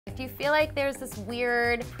do you feel like there's this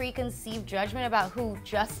weird preconceived judgment about who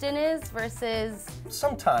Justin is versus?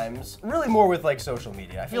 Sometimes, really more with like social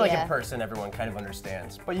media. I feel like in person everyone kind of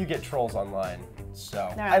understands, but you get trolls online,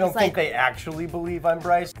 so I don't think they actually believe I'm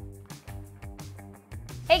Bryce.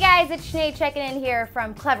 Hey guys, it's Sinead checking in here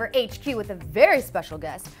from Clevver HQ with a very special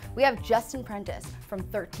guest. We have Justin Prentice from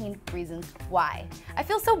 13 Reasons Why. I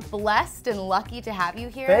feel so blessed and lucky to have you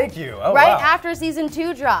here. Thank you. Oh, right wow. After season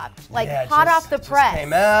 2 dropped, like yeah, hot off the press. Just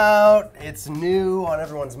came out. It's new on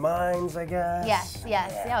everyone's minds, I guess. Yes,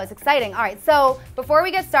 yeah, it's exciting. All right, so before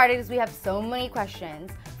we get started, because we have so many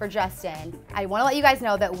questions for Justin, I want to let you guys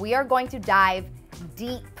know that we are going to dive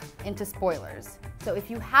deep into spoilers. So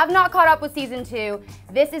if you have not caught up with season 2,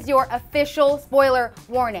 this is your official spoiler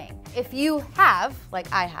warning. If you have, like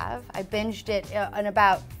I have, I binged it in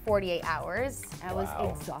about 48 hours. I was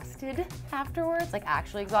exhausted afterwards, like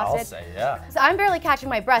actually exhausted. I'll say, yeah. So I'm barely catching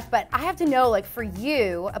my breath, but I have to know, like for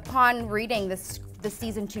you, upon reading the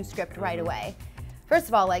season 2 script right away, first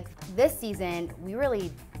of all, like this season, we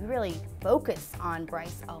really focus on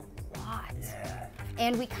Bryce a lot. Yeah.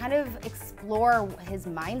 And we kind of explore his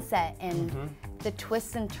mindset and the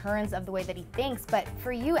twists and turns of the way that he thinks. But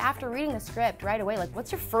for you, after reading the script right away, like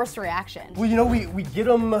what's your first reaction? Well, you know, we get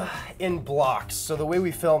them in blocks. So the way we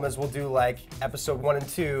film is we'll do like episode 1 and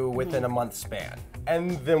 2 within a month span.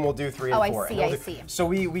 And then we'll do 3 and 4. I see. So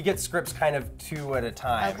we get scripts kind of 2 at a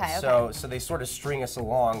time. Okay. So they sort of string us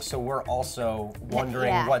along. So we're also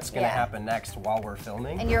wondering what's going to happen next while we're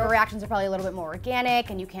filming. And your reactions are probably a little bit more organic,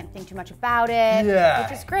 and you can't think too much about it. Yeah.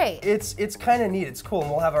 Which is great. It's kind of neat. It's cool. And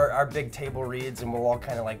we'll have our big table reads, and we'll all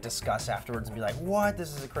kind of like discuss afterwards and be like, what?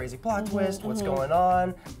 This is a crazy plot twist. What's going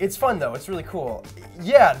on? It's fun though. It's really cool.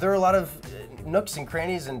 Yeah, there are a lot of nooks and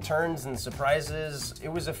crannies and turns and surprises. It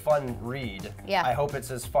was a fun read. Yeah. I hope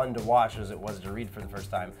it's as fun to watch as it was to read for the first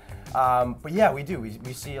time. But yeah, we do.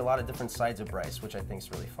 We see a lot of different sides of Bryce, which I think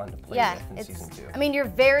is really fun to play with in season 2. I mean, you're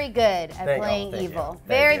very good at playing evil.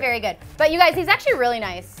 Very good. But you guys, he's actually really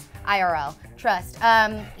nice. IRL, trust.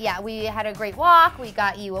 Yeah, we had a great walk. We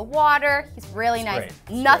got you a water. He's really nice.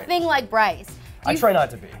 Nothing like Bryce. I try not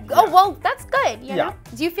to be. Oh, well, that's good, you know?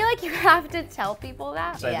 Do you feel like you have to tell people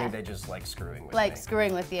that? So I think they just like screwing with me. Like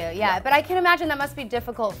screwing with you, yeah. But I can imagine that must be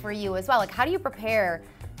difficult for you as well. Like, how do you prepare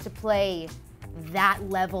to play that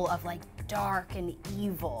level of like dark and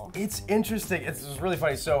evil? It's interesting. It's really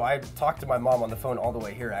funny. So I talked to my mom on the phone all the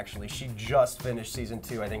way here, actually. She just finished season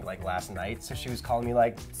 2, I think, like last night. So she was calling me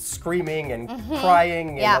like screaming and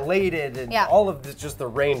crying and elated and all of this, just the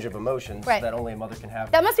range of emotions that only a mother can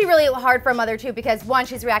have. That must be really hard for a mother too, because one,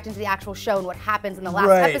 she's reacting to the actual show and what happens in the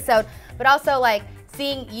last episode, but also like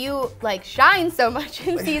seeing you like shine so much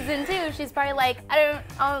in season 2, she's probably like, I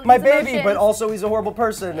don't. My baby, but also he's a horrible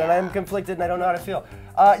person, and I'm conflicted, and I don't know how to feel.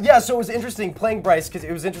 Yeah, so it was interesting playing Bryce, because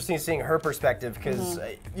it was interesting seeing her perspective, because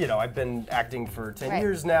you know, I've been acting for 10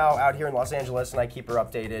 years now out here in Los Angeles, and I keep her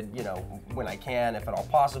updated, you know, when I can, if at all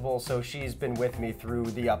possible. So she's been with me through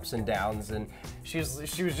the ups and downs, and she was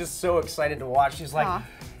just so excited to watch. She's like,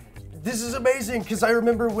 this is amazing, because I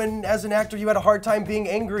remember when, as an actor, you had a hard time being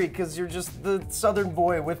angry, because you're just the Southern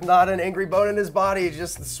boy with not an angry bone in his body,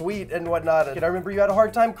 just sweet and whatnot. And I remember you had a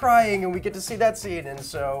hard time crying, and we get to see that scene. And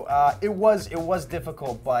so it was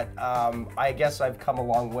difficult, but I guess I've come a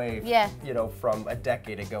long way, you know, from a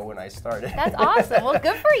decade ago when I started. That's awesome. Well,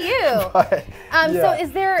 good for you. But, so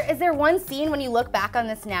is there one scene when you look back on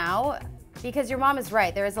this now? Because your mom is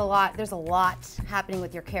right, there's a lot happening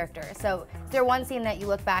with your character. So is there one scene that you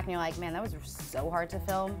look back and you're like, man, that was so hard to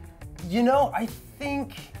film? You know, I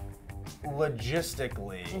think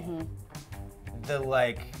logistically,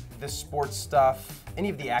 the sports stuff, any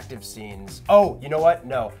of the active scenes. Oh, you know what?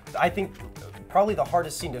 No. I think probably the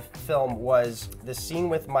hardest scene to film was the scene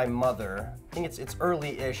with my mother. I think it's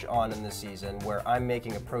early-ish on in the season where I'm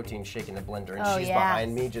making a protein shake in the blender and she's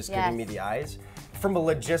behind me just giving me the eyes. From a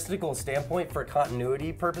logistical standpoint, for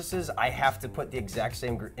continuity purposes, I have to put the exact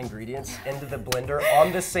same ingredients into the blender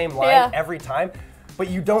on the same line every time. But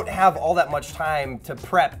you don't have all that much time to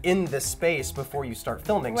prep in the space before you start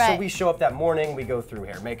filming. So we show up that morning, we go through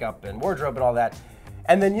hair, makeup, and wardrobe and all that.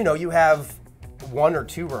 And then, you know, you have 1 or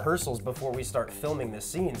 2 rehearsals before we start filming the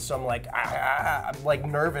scene. So I'm like, I'm like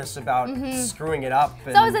nervous about screwing it up.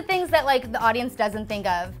 And those are things that like the audience doesn't think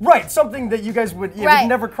of. Right, something that you guys would, would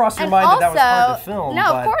never cross your mind that was hard to film.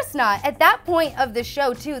 No, of course not. At that point of the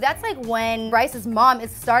show too, that's like when Bryce's mom is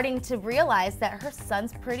starting to realize that her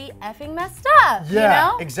son's pretty effing messed up, you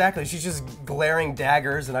know? Exactly. She's just glaring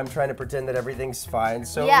daggers and I'm trying to pretend that everything's fine.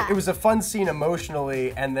 So it was a fun scene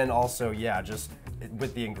emotionally, and then also, just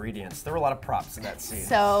with the ingredients. There were a lot of props in that scene.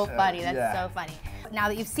 So funny, that's so funny. Now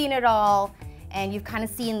that you've seen it all, and you've kind of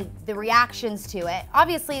seen the reactions to it.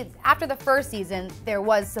 Obviously, after the first season, there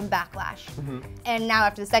was some backlash. And now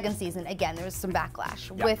after the second season, again, there was some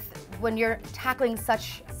backlash. Yep. When you're tackling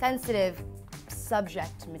such sensitive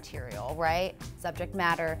subject material, right? Subject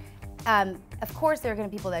matter. Of course, there are going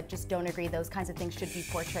to be people that just don't agree those kinds of things should be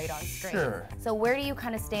portrayed on screen. Sure. So where do you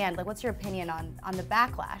kind of stand? Like, what's your opinion on the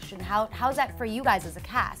backlash, and how's that for you guys as a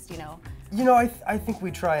cast? You know, I think we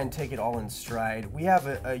try and take it all in stride. We have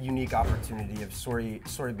a unique opportunity of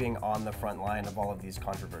sort of being on the front line of all of these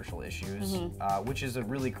controversial issues, which is a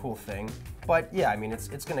really cool thing. But yeah, I mean,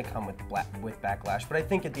 it's going to come with backlash. But I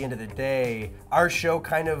think at the end of the day, our show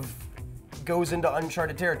kind of goes into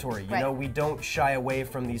uncharted territory. You know, we don't shy away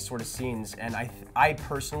from these sort of scenes, and I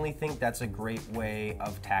personally think that's a great way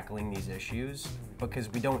of tackling these issues, because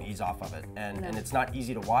we don't ease off of it, and it's not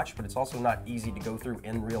easy to watch, but it's also not easy to go through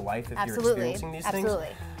in real life if you're experiencing these things.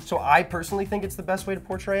 So I personally think it's the best way to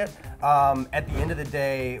portray it. At the end of the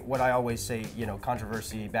day, what I always say, you know,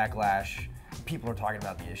 controversy, backlash, people are talking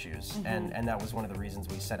about the issues, and that was one of the reasons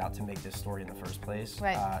we set out to make this story in the first place.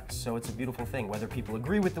 So it's a beautiful thing. Whether people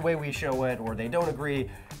agree with the way we show it or they don't agree,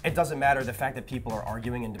 it doesn't matter. The fact that people are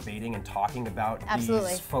arguing and debating and talking about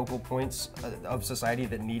these focal points of society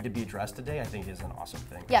that need to be addressed today, I think is an awesome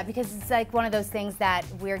thing. Yeah, because it's like one of those things that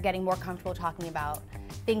we're getting more comfortable talking about.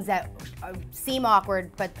 Things that seem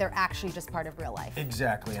awkward, but they're actually just part of real life.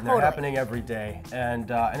 Exactly, and they're happening every day,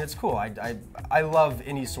 and it's cool. I love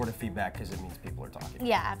any sort of feedback because it means people are talking.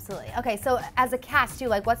 Yeah, absolutely. Okay, so as a cast too,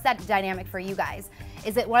 like, what's that dynamic for you guys?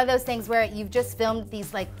 Is it one of those things where you've just filmed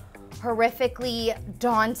these like horrifically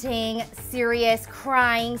daunting, serious,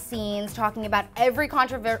 crying scenes talking about every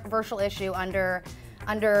controversial issue under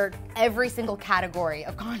every single category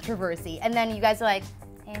of controversy, and then you guys are like,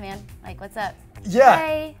 hey man, like, what's up? Yeah.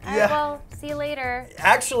 Hey, all right, well, see you later.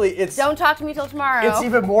 Actually, don't talk to me till tomorrow. It's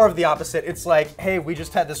even more of the opposite. It's like, hey, we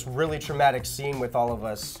just had this really traumatic scene with all of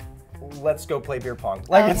us. Let's go play beer pong.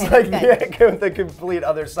 Like, it's like the complete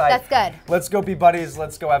other side. That's good. Let's go be buddies.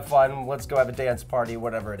 Let's go have fun. Let's go have a dance party,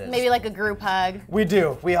 whatever it is. Maybe like a group hug. We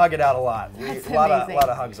do. We hug it out a lot. That's a lot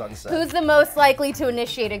of hugs on set. Who's the most likely to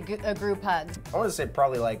initiate a group hug? I want to say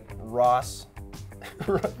probably like Ross,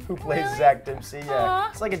 who plays Zach Dempsey. Yeah,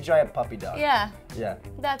 it's like a giant puppy dog. Yeah. Yeah.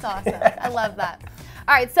 That's awesome. I love that.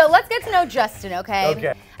 All right, so let's get to know Justin, okay?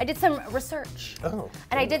 Okay. I did some research. Oh.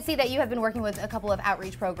 And I did see that you have been working with a couple of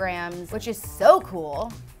outreach programs, which is so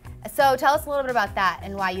cool. So tell us a little bit about that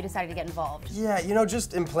and why you decided to get involved. Yeah, you know,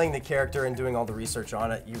 just in playing the character and doing all the research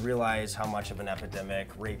on it, you realize how much of an epidemic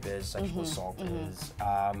rape is, sexual assault is.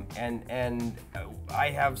 And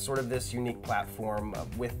I have sort of this unique platform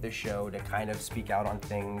with the show to kind of speak out on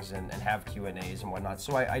things and have Q&As and whatnot.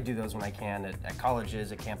 So I do those when I can at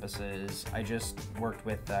colleges, at campuses. I just worked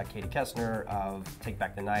with Katie Kessner of Take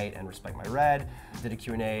Back the Night and Respect My Red. Did a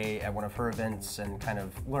Q&A at one of her events and kind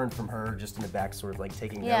of learned from her just in the back, sort of like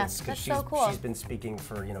taking notes. Because she's been speaking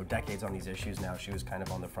for, you know, decades on these issues now. She was kind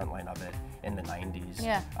of on the front line of it in the 90s.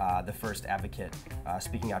 Yeah. The first advocate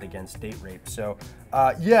speaking out against date rape. So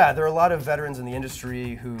yeah, there are a lot of veterans in the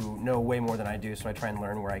industry who know way more than I do, so I try and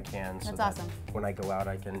learn where I can. That's so awesome. That when I go out,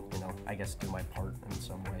 I can, you know, I guess do my part in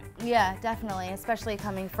some way. Yeah, definitely, especially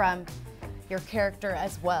coming from your character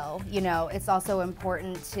as well. You know, it's also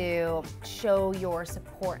important to show your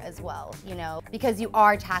support as well, you know, because you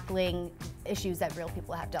are tackling issues that real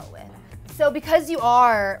people have dealt with. So because you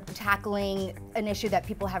are tackling an issue that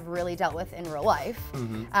people have really dealt with in real life,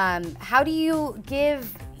 how do you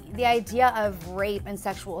give the idea of rape and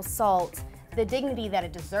sexual assault the dignity that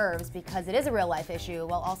it deserves, because it is a real life issue,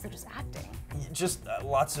 while also just acting? Just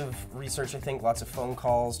lots of research, I think, lots of phone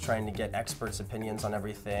calls, trying to get experts' opinions on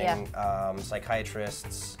everything.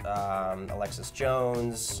 Psychiatrists, Alexis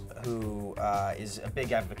Jones, who is a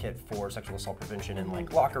big advocate for sexual assault prevention in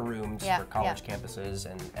like locker rooms for college campuses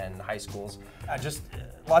and high schools. Just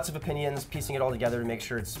lots of opinions, piecing it all together to make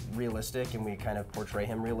sure it's realistic and we kind of portray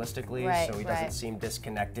him realistically, so he doesn't seem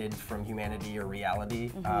disconnected from humanity or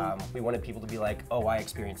reality. We wanted people to be like, oh, I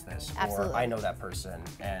experienced this, or I know that person,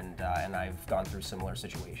 and I've gone through similar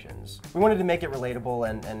situations. We wanted to make it relatable,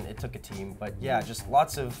 and it took a team, but yeah, just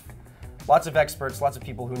lots of experts, lots of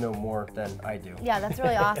people who know more than I do. Yeah, that's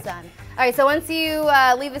really awesome. All right, so once you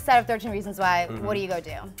leave the set of 13 Reasons Why, what do you go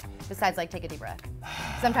do? Besides, like, take a deep breath.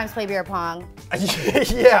 Sometimes play beer pong.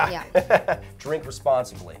 Yeah. Drink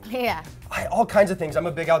responsibly. Yeah. All kinds of things. I'm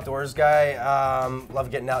a big outdoors guy. Love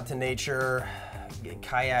getting out to nature,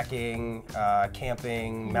 kayaking,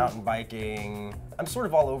 camping, mountain biking. I'm sort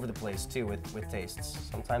of all over the place too with tastes.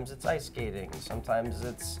 Sometimes it's ice skating, sometimes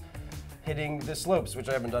it's hitting the slopes, which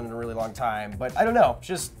I haven't done in a really long time. But I don't know,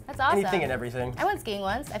 just That's awesome. anything and everything. I went skiing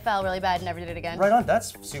once. I fell really bad and never did it again. Right on,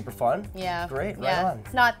 that's super fun. Yeah. Great, yeah. right on.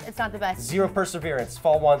 It's not the best. Zero perseverance.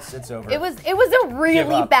 Fall once, it's over. It was a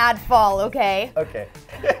really bad fall, okay? Okay.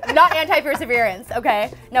 Not anti-perseverance,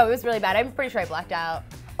 okay? No, it was really bad. I'm pretty sure I blacked out.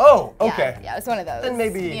 Oh, okay. Yeah, it's one of those. Then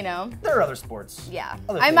maybe, you know. there are other sports. Yeah.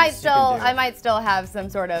 Other I things might still have some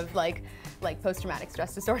sort of like post-traumatic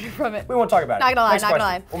stress disorder from it. We won't talk about Not it. gonna lie, Next not gonna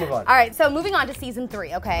question. lie. We'll move on. All right, so moving on to season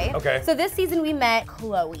 3, okay? Okay. So this season we met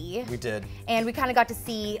Chloe. We did. And we kind of got to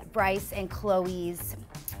see Bryce and Chloe's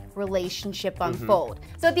relationship unfold.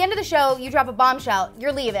 So at the end of the show, you drop a bombshell,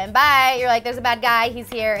 you're leaving, bye. You're like, there's a bad guy, he's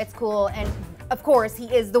here, it's cool. And of course, he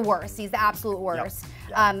is the worst. He's the absolute worst.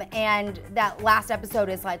 Yep. And that last episode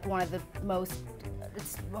is like one of the most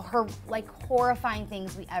horrifying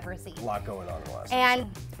things we ever see. A lot going on in the last And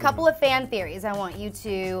a couple of fan theories I want you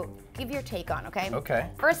to give your take on, okay? Okay.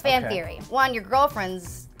 First fan theory. One, your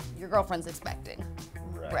girlfriend's expecting.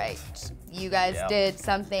 Right. You guys did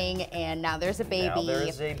something and now there's a baby. Now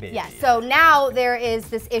there's a baby. Yeah, so now there is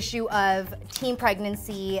this issue of teen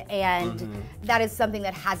pregnancy and that is something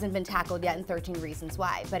that hasn't been tackled yet in 13 Reasons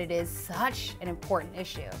Why, but it is such an important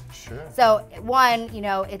issue. Sure. So one, you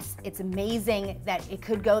know, it's amazing that it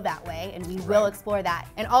could go that way and we will explore that.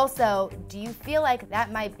 And also, do you feel like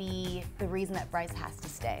that might be the reason that Bryce has to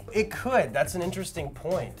stay? It could. That's an interesting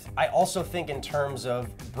point. I also think in terms of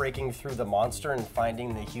breaking through the monster and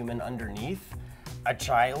finding the human underneath, a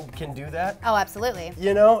child can do that. Oh, absolutely.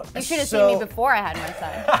 You know? You should have seen me before I had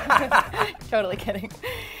my son. Totally kidding.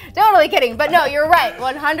 Totally kidding. But no, you're right.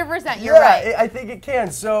 100%. You're right. Yeah, I think it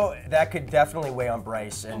can. So that could definitely weigh on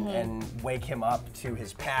Bryce and wake him up to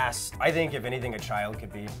his past. I think if anything, a child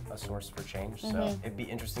could be a source for change. So it'd be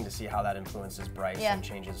interesting to see how that influences Bryce and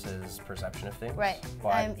changes his perception of things. Right. But,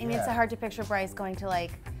 I mean, it's hard to picture Bryce going to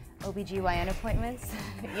like OBGYN appointments,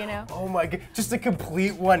 you know? Oh my god, just a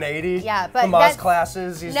complete 180. Yeah, but Lamaze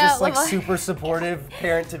classes, he's just like super supportive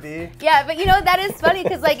parent to be. Yeah, but you know, that is funny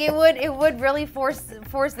because like it would really force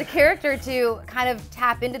the character to kind of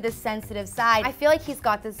tap into this sensitive side. I feel like he's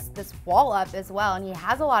got this wall up as well and he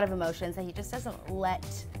has a lot of emotions that he just doesn't let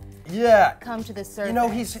come to the surface. You know,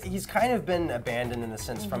 he's kind of been abandoned in a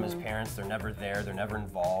sense from his parents. They're never there, they're never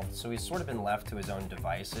involved. So he's sort of been left to his own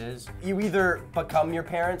devices. You either become your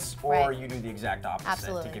parents or you do the exact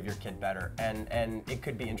opposite to give your kid better. And it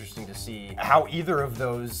could be interesting to see how either of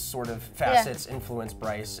those sort of facets influence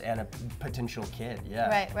Bryce and a potential kid.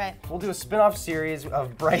 Yeah. Right. We'll do a spin-off series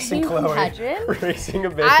of Bryce and Chloe raising a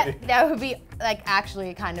baby. That would be like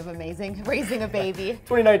actually kind of amazing, raising a baby.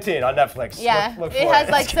 2019 on Netflix. Yeah, look it has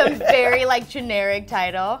like some very like generic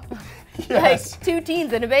title. Yes. Like 2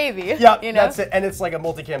 teens and a baby. Yeah, you know? that's it. And it's like a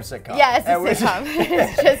multicam sitcom. Yeah, it's a sitcom.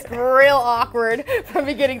 It's just real awkward from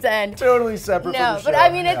beginning to end. Totally separate from the show. But I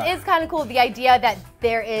mean, it's kind of cool. The idea that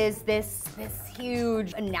there is this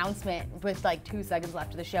huge announcement with like 2 seconds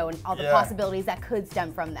left of the show and all the possibilities that could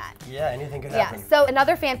stem from that. Yeah, anything could happen. Yeah, so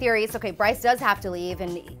another fan theory is, okay, Bryce does have to leave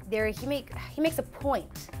and he makes a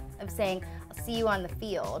point of saying, I'll see you on the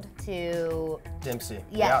field to Dempsey.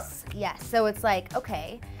 Yes. So it's like,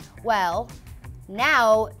 okay, well,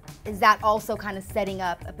 now is that also kind of setting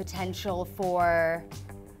up a potential for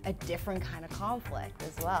a different kind of conflict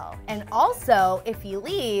as well? And also, if he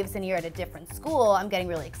leaves and you're at a different school, I'm getting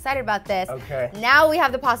really excited about this. Okay. Now we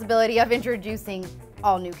have the possibility of introducing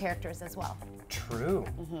all new characters as well. True.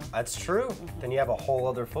 That's true. Then you have a whole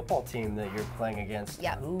other football team that you're playing against.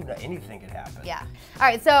 Yep. Ooh, anything could happen. Yeah. All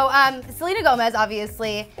right, so Selena Gomez,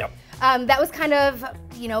 obviously. Yep. That was kind of,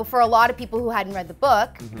 you know, for a lot of people who hadn't read the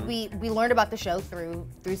book, we learned about the show through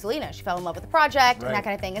Selena. She fell in love with the project and that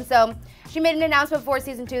kind of thing. And so she made an announcement for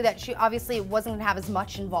season 2 that she obviously wasn't gonna have as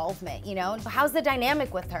much involvement, you know? How's the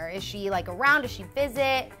dynamic with her? Is she like around? Does she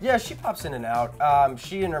visit? Yeah, she pops in and out.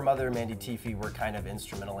 She and her mother, Mandy Teefey, were kind of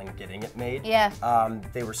instrumental in getting it made. Yeah.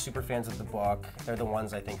 They were super fans of the book. They're the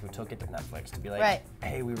ones, I think, who took it to Netflix to be like,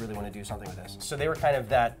 hey, we really want to do something with this. So they were kind of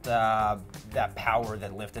that power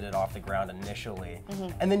that lifted it off the ground initially.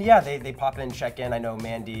 And then, yeah, they pop in, check in. I know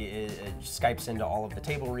Mandy Skypes into all of the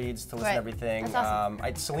table reads to listen to everything. That's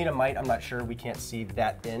awesome. Selena might, I'm not sure. We can't see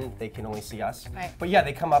that in. They can only see us. Right. But yeah,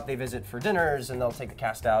 they come up, they visit for dinners, and they'll take the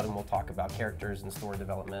cast out, and we'll talk about characters and story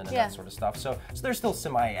development and that sort of stuff. So they're still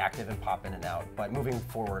semi-active and pop in and out. But moving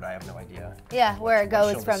forward, I have no idea. Yeah, where it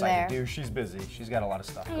goes from there. She's busy. She's got a lot of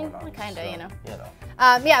stuff going on. Kinda, so, you know.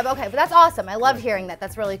 Yeah, but okay, but that's awesome. I love hearing that.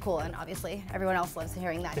 That's really cool, and obviously everyone else loves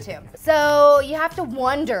hearing that too. So you have to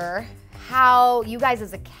wonder how you guys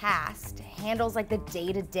as a cast handles like the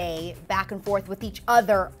day-to-day back and forth with each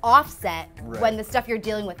other offset when the stuff you're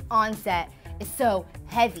dealing with on set is so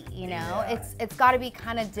heavy, you know? Yeah. It's got to be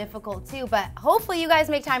kind of difficult too, but hopefully you guys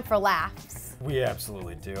make time for laughs. We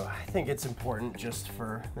absolutely do. I think it's important just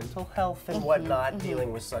for mental health and whatnot,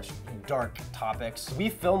 dealing with such dark topics. We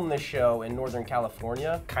filmed this show in Northern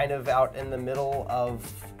California, kind of out in the middle of,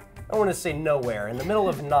 I want to say nowhere, in the middle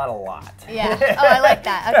of not a lot. Yeah. Oh, I like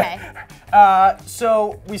that. Okay.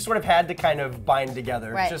 So we sort of had to kind of bind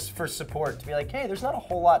together just for support to be like, hey, there's not a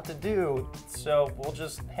whole lot to do, so we'll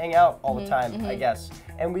just hang out all the time, I guess.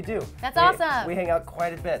 And we do. That's awesome. We hang out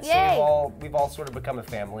quite a bit. Yay. So we've all sort of become a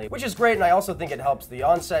family, which is great. And I also think it helps the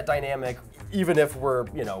on-set dynamic, even if we're,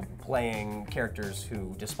 you know, playing characters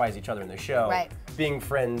who despise each other in the show. Right. Being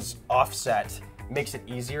friends offset makes it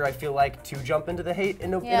easier, I feel like, to jump into the hate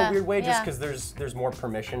in a weird way, just because there's more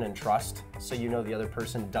permission and trust, so you know the other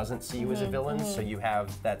person doesn't see you as a villain, so you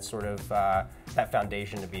have that sort of that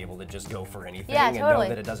foundation to be able to just go for anything and know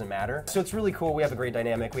that it doesn't matter. So it's really cool. We have a great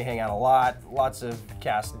dynamic. We hang out a lot, lots of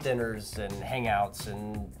cast dinners and hangouts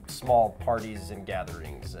and small parties and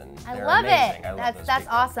gatherings, and they're amazing. I love those That's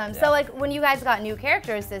people. awesome. So like when you guys got new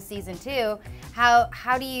characters this season too,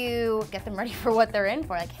 how do you get them ready for what they're in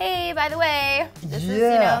for? Like, hey, by the way, this is, you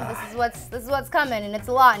know, this is what's coming, and it's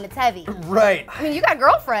a lot and it's heavy. Right. I mean, you got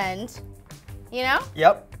girlfriend, you know?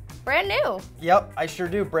 Yep. Brand new. Yep, I sure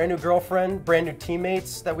do. Brand new girlfriend, brand new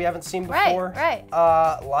teammates that we haven't seen before. Right.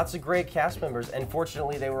 Lots of great cast members, and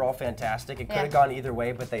fortunately they were all fantastic. It could have gone either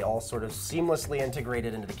way, but they all sort of seamlessly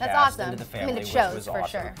integrated into the cast, into the family, it shows, which was for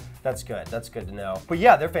awesome. sure. That's good. That's good to know. But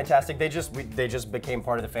yeah, they're fantastic. They just became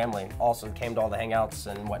part of the family. Also came to all the hangouts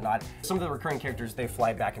and whatnot. Some of the recurring characters, they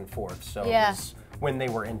fly back and forth. So it was, when they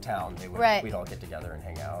were in town, they would, we'd all get together and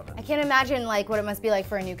hang out. I can't imagine like what it must be like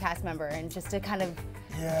for a new cast member and just to kind of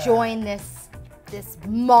join this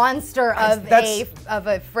monster of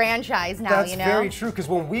a franchise now, you know? That's very true, because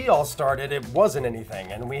when we all started, it wasn't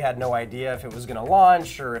anything, and we had no idea if it was going to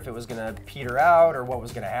launch or if it was going to peter out or what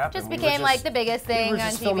was going to happen. Just became like the biggest thing on TV. We were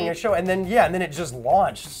just filming a show, and then and then it just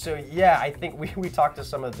launched. So yeah, I think we talked to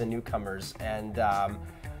some of the newcomers, and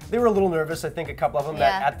they were a little nervous, I think, a couple of them,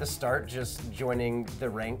 at the start, just joining the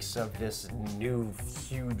ranks of this new,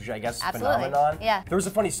 huge, I guess, phenomenon. Yeah. There was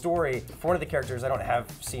a funny story for one of the characters. I don't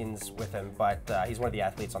have scenes with him, but he's one of the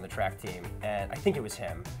athletes on the track team, and I think it was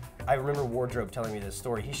him. I remember Wardrobe telling me this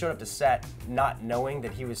story. He showed up to set not knowing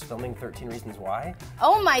that he was filming 13 Reasons Why.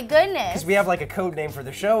 Oh my goodness. Because we have like a code name for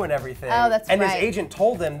the show and everything. Oh, that's and his agent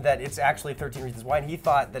told him that it's actually 13 Reasons Why, and he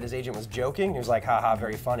thought that his agent was joking. He was like, haha,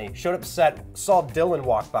 very funny. Showed up to set, saw Dylan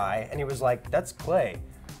walk by, and he was like, that's Clay.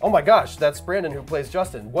 Oh my gosh, that's Brandon who plays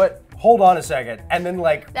Justin. What? Hold on a second. And then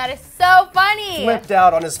like, that is so funny. Flipped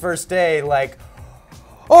out on his first day, like,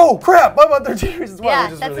 oh crap, I'm on 13 Reasons Why,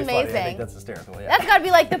 which is that's really amazing. Funny. I think that's hysterical, That's gotta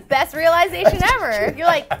be like the best realization ever. You're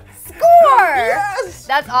like, score! Yes!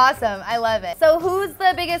 That's awesome, I love it. So who's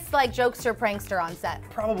the biggest like jokester, prankster on set?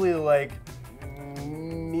 Probably like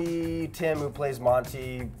me, Tim who plays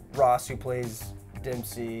Monty, Ross who plays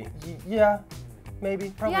Dempsey. Yeah,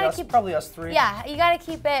 maybe, probably us three. Yeah, you gotta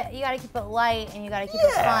keep it light, and you gotta keep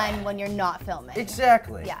it fun when you're not filming.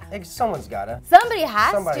 Exactly. Yeah. Someone's gotta. Somebody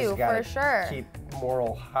has Somebody's to, gotta for sure. Keep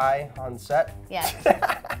moral high on set. Yeah,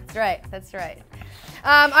 that's right, that's right.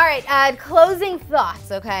 All right, closing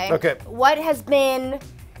thoughts, okay? Okay. What has been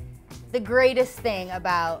the greatest thing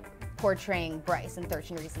about portraying Bryce in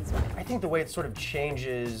 13 Reasons Why? I think the way it sort of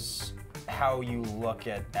changes how you look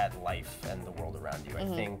at life and the world around you. I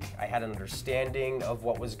think I had an understanding of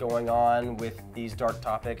what was going on with these dark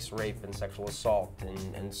topics, rape and sexual assault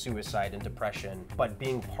and suicide and depression, but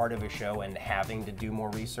being part of a show and having to do more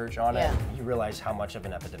research on it, you realize how much of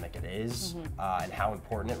an epidemic it is and how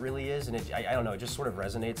important it really is, and I don't know, it just sort of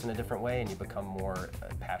resonates in a different way and you become more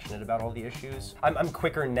passionate about all the issues. I'm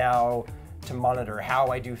quicker now to monitor how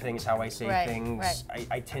I do things, how I say things.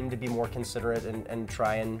 I tend to be more considerate and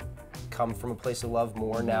try and come from a place of love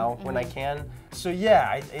more now when I can. So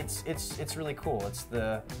yeah, it's really cool. It's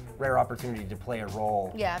the rare opportunity to play a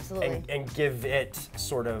role. Yeah, absolutely. And give it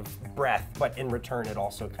sort of breath, but in return it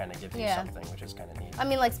also kind of gives you something, which is kind of neat. I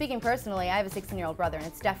mean, like speaking personally, I have a 16-year-old brother, and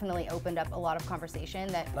it's definitely opened up a lot of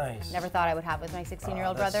conversation that never thought I would have with my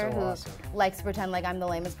 16-year-old brother, who likes to pretend like I'm the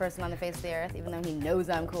lamest person on the face of the earth, even though he knows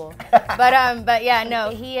I'm cool. But yeah, no,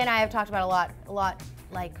 he and I have talked about a lot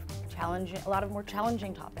like a lot of more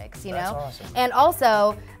challenging topics, you know? That's awesome. And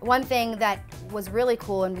also, one thing that was really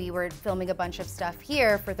cool when we were filming a bunch of stuff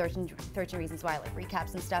here for 13 Reasons Why, like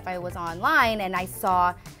recaps and stuff, I was online and I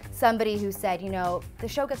saw somebody who said, you know, the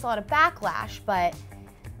show gets a lot of backlash, but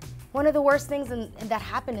one of the worst things that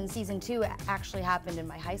happened in season 2 actually happened in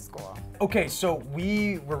my high school. Okay, so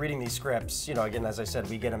we were reading these scripts, you know, again, as I said,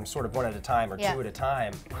 we get them sort of one at a time or two at a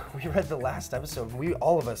time. We read the last episode,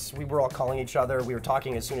 all of us, we were all calling each other, we were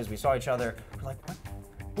talking as soon as we saw each other. We're like,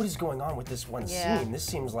 what is going on with this one scene? This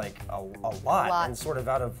seems like a lot and sort of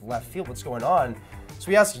out of left field. What's going on? So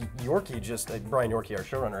we asked Yorkie, Brian Yorkie, our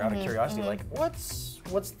showrunner, out of curiosity, like, what's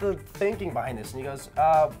the thinking behind this? And he goes,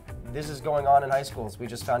 this is going on in high schools. We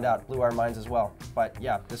just found out, blew our minds as well. But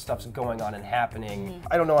yeah, this stuff's going on and happening.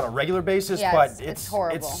 I don't know on a regular basis, but it's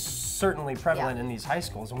horrible. It's certainly prevalent in these high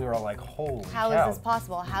schools, and we were all like, holy cow. How is this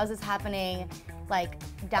possible? How is this happening, like,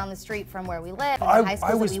 down the street from where we live, the high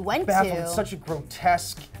schools that we went to? I was baffled. It's such a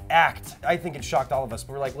grotesque act. I think it shocked all of us.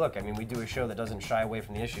 But we're like, look, I mean, we do a show that doesn't shy away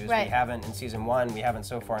from the issues. We haven't in season 1, we haven't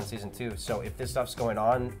so far in season 2. So if this stuff's going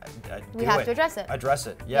on, we have to address it. Address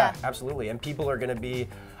it, yeah, absolutely. And people are gonna be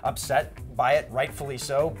upset by it, rightfully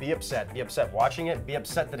so. Be upset watching it, be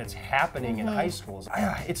upset that it's happening in high schools.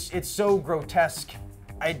 It's so grotesque.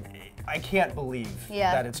 I can't believe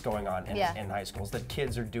that it's going on in high schools, that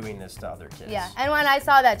kids are doing this to other kids. Yeah, and when I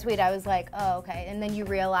saw that tweet, I was like, oh, okay. And then you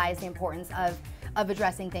realize the importance of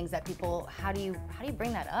addressing things that people, how do you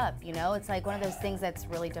bring that up, you know? It's like one of those things that's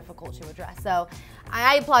really difficult to address. So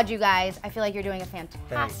I applaud you guys. I feel like you're doing a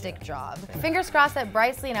fantastic job. Fingers crossed that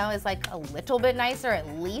Bryce, you know, is like a little bit nicer at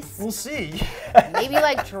least. We'll see. Maybe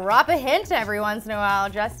like drop a hint every once in a while,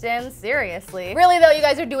 Justin, seriously. Really though, you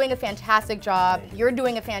guys are doing a fantastic job. You're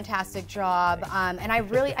doing a fantastic job. And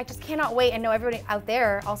I just cannot wait. I know everybody out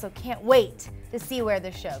there also can't wait to see where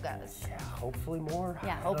this show goes. Yeah, hopefully more.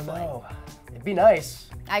 Yeah, hopefully. I don't know. It'd be nice.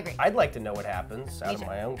 I agree. I'd like to know what happens out of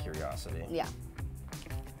my own curiosity. Yeah.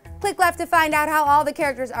 Click left to find out how all the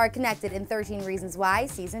characters are connected in 13 Reasons Why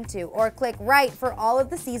Season 2, or click right for all of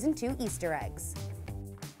the Season 2 Easter eggs.